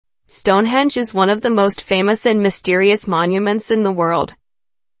Stonehenge is one of the most famous and mysterious monuments in the world.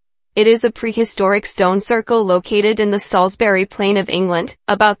 It is a prehistoric stone circle located in the Salisbury Plain of England,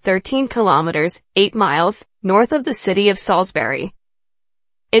 about 13 kilometers, 8 miles, north of the city of Salisbury.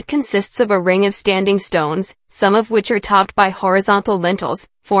 It consists of a ring of standing stones, some of which are topped by horizontal lintels,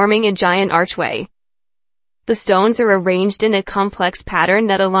 forming a giant archway. The stones are arranged in a complex pattern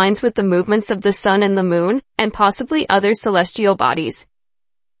that aligns with the movements of the sun and the moon, and possibly other celestial bodies.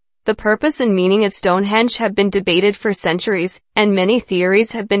 The purpose and meaning of Stonehenge have been debated for centuries, and many theories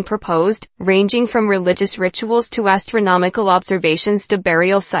have been proposed, ranging from religious rituals to astronomical observations to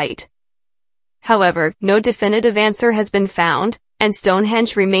burial site. However, no definitive answer has been found, and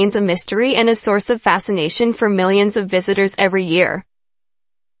Stonehenge remains a mystery and a source of fascination for millions of visitors every year.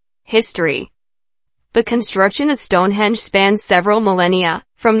 History. The construction of Stonehenge spans several millennia,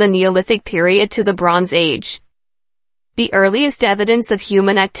 from the Neolithic period to the Bronze Age. The earliest evidence of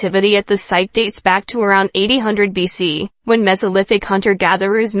human activity at the site dates back to around 800 BC, when Mesolithic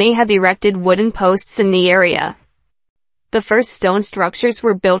hunter-gatherers may have erected wooden posts in the area. The first stone structures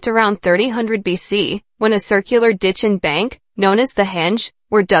were built around 300 BC, when a circular ditch and bank, known as the henge,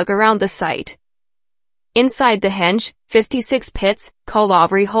 were dug around the site. Inside the henge, 56 pits, called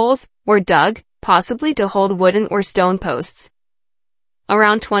aubrey holes, were dug, possibly to hold wooden or stone posts.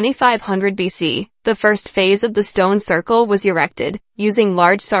 Around 2500 BC, the first phase of the stone circle was erected, using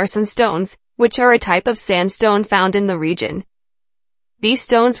large sarsen stones, which are a type of sandstone found in the region. These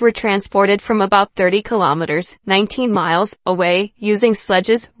stones were transported from about 30 kilometers, 19 miles, away, using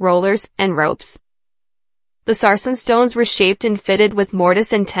sledges, rollers, and ropes. The sarsen stones were shaped and fitted with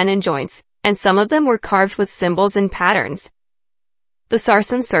mortise and tenon joints, and some of them were carved with symbols and patterns. The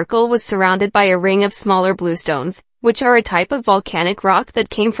sarsen circle was surrounded by a ring of smaller bluestones, which are a type of volcanic rock that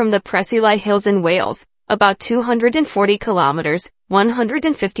came from the Preseli Hills in Wales, about 240 kilometers,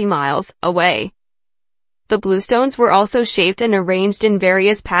 150 miles, away. The bluestones were also shaped and arranged in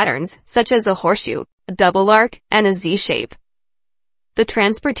various patterns, such as a horseshoe, a double arc, and a Z-shape. The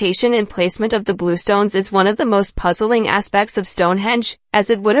transportation and placement of the bluestones is one of the most puzzling aspects of Stonehenge, as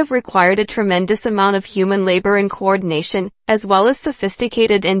it would have required a tremendous amount of human labor and coordination, as well as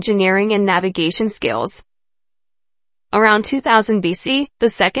sophisticated engineering and navigation skills. Around 2000 BC, the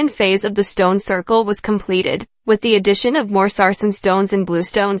second phase of the stone circle was completed, with the addition of more sarsen stones and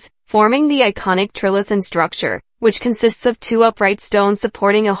bluestones, forming the iconic trilithon structure, which consists of two upright stones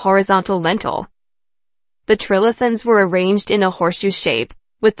supporting a horizontal lintel. The trilithons were arranged in a horseshoe shape,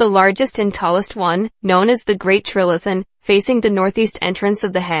 with the largest and tallest one, known as the Great Trilithon, facing the northeast entrance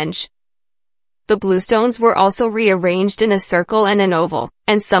of the henge. The bluestones were also rearranged in a circle and an oval,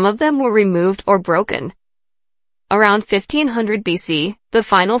 and some of them were removed or broken. Around 1500 BC, the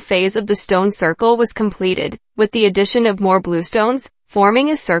final phase of the stone circle was completed, with the addition of more bluestones, forming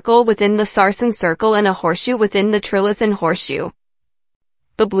a circle within the sarsen circle and a horseshoe within the trilithon horseshoe.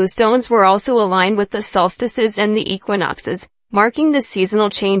 The bluestones were also aligned with the solstices and the equinoxes, marking the seasonal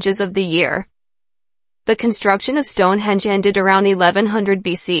changes of the year. The construction of Stonehenge ended around 1100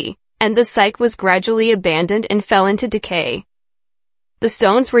 BC, and the site was gradually abandoned and fell into decay. The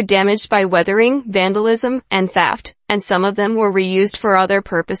stones were damaged by weathering, vandalism, and theft, and some of them were reused for other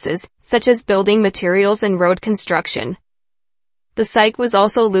purposes, such as building materials and road construction. The site was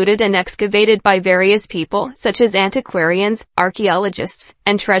also looted and excavated by various people, such as antiquarians, archaeologists,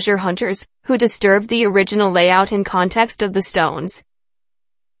 and treasure hunters, who disturbed the original layout and context of the stones.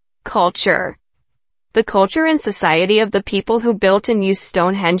 Culture. The culture and society of the people who built and used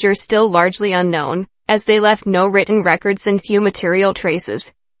Stonehenge are still largely unknown, as they left no written records and few material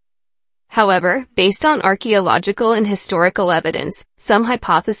traces. However, based on archaeological and historical evidence, some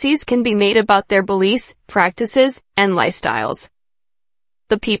hypotheses can be made about their beliefs, practices, and lifestyles.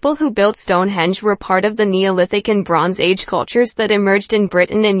 The people who built Stonehenge were part of the Neolithic and Bronze Age cultures that emerged in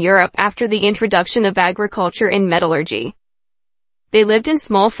Britain and Europe after the introduction of agriculture and metallurgy. They lived in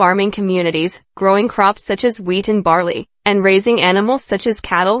small farming communities, growing crops such as wheat and barley, and raising animals such as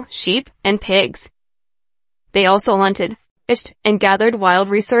cattle, sheep, and pigs. They also hunted, fished, and gathered wild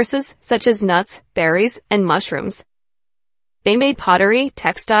resources such as nuts, berries, and mushrooms. They made pottery,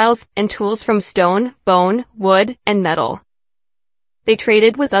 textiles, and tools from stone, bone, wood, and metal. They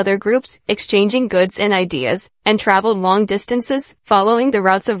traded with other groups, exchanging goods and ideas, and traveled long distances, following the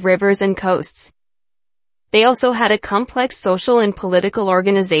routes of rivers and coasts. They also had a complex social and political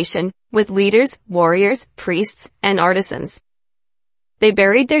organization, with leaders, warriors, priests, and artisans. They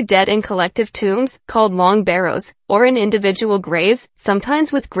buried their dead in collective tombs, called long barrows, or in individual graves,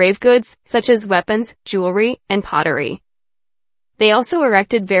 sometimes with grave goods, such as weapons, jewelry, and pottery. They also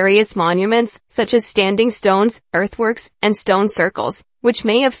erected various monuments, such as standing stones, earthworks, and stone circles, which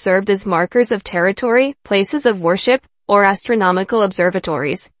may have served as markers of territory, places of worship, or astronomical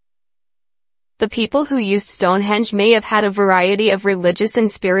observatories. The people who used Stonehenge may have had a variety of religious and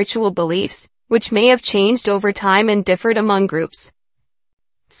spiritual beliefs, which may have changed over time and differed among groups.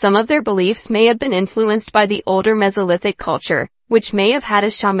 Some of their beliefs may have been influenced by the older Mesolithic culture, which may have had a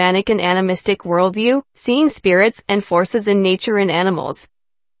shamanic and animistic worldview, seeing spirits and forces in nature and animals.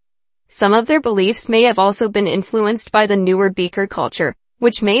 Some of their beliefs may have also been influenced by the newer Beaker culture,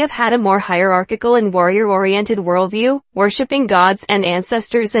 which may have had a more hierarchical and warrior-oriented worldview, worshipping gods and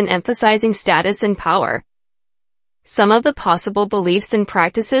ancestors and emphasizing status and power. Some of the possible beliefs and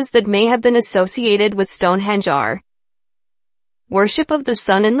practices that may have been associated with Stonehenge are: worship of the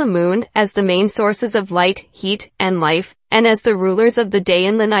sun and the moon as the main sources of light, heat, and life, and as the rulers of the day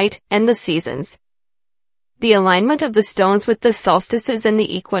and the night, and the seasons. The alignment of the stones with the solstices and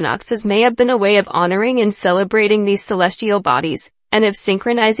the equinoxes may have been a way of honoring and celebrating these celestial bodies, and of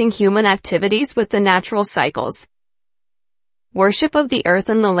synchronizing human activities with the natural cycles. Worship of the earth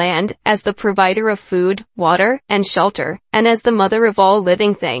and the land as the provider of food, water, and shelter, and as the mother of all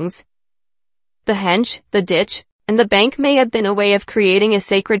living things. The henge, the ditch, and the bank may have been a way of creating a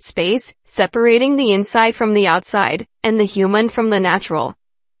sacred space, separating the inside from the outside, and the human from the natural.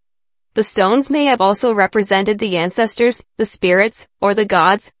 The stones may have also represented the ancestors, the spirits, or the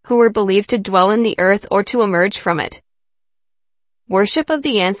gods, who were believed to dwell in the earth or to emerge from it. Worship of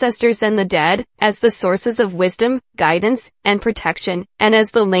the ancestors and the dead, as the sources of wisdom, guidance, and protection, and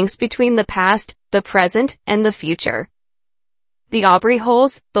as the links between the past, the present, and the future. The Aubrey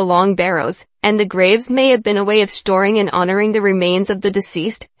holes, the long barrows, and the graves may have been a way of storing and honoring the remains of the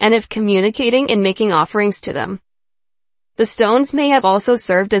deceased, and of communicating and making offerings to them. The stones may have also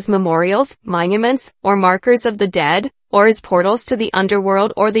served as memorials, monuments, or markers of the dead, or as portals to the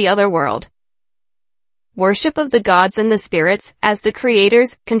underworld or the other world. Worship of the gods and the spirits, as the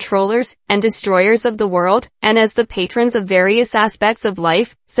creators, controllers, and destroyers of the world, and as the patrons of various aspects of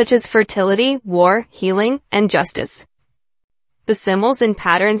life, such as fertility, war, healing, and justice. The symbols and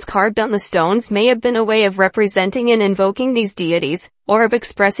patterns carved on the stones may have been a way of representing and invoking these deities, or of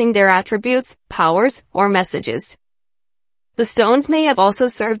expressing their attributes, powers, or messages. The stones may have also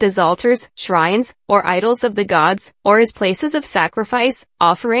served as altars, shrines, or idols of the gods, or as places of sacrifice,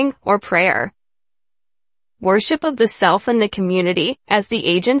 offering, or prayer. Worship of the self and the community, as the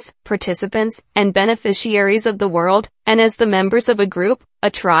agents, participants, and beneficiaries of the world, and as the members of a group,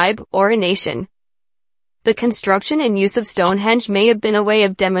 a tribe, or a nation. The construction and use of Stonehenge may have been a way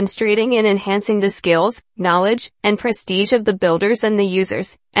of demonstrating and enhancing the skills, knowledge, and prestige of the builders and the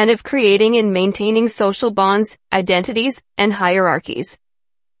users, and of creating and maintaining social bonds, identities, and hierarchies.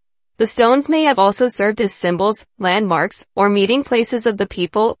 The stones may have also served as symbols, landmarks, or meeting places of the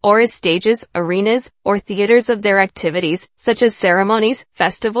people, or as stages, arenas, or theaters of their activities, such as ceremonies,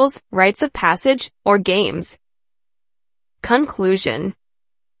 festivals, rites of passage, or games. Conclusion.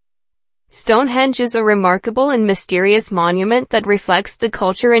 Stonehenge is a remarkable and mysterious monument that reflects the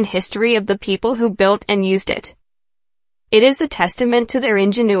culture and history of the people who built and used it. It is a testament to their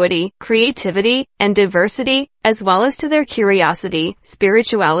ingenuity, creativity, and diversity, as well as to their curiosity,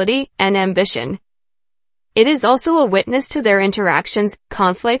 spirituality, and ambition. It is also a witness to their interactions,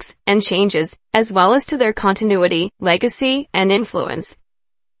 conflicts, and changes, as well as to their continuity, legacy, and influence.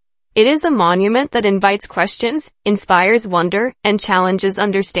 It is a monument that invites questions, inspires wonder, and challenges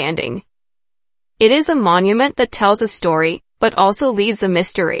understanding. It is a monument that tells a story, but also leaves a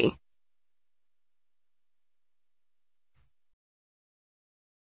mystery.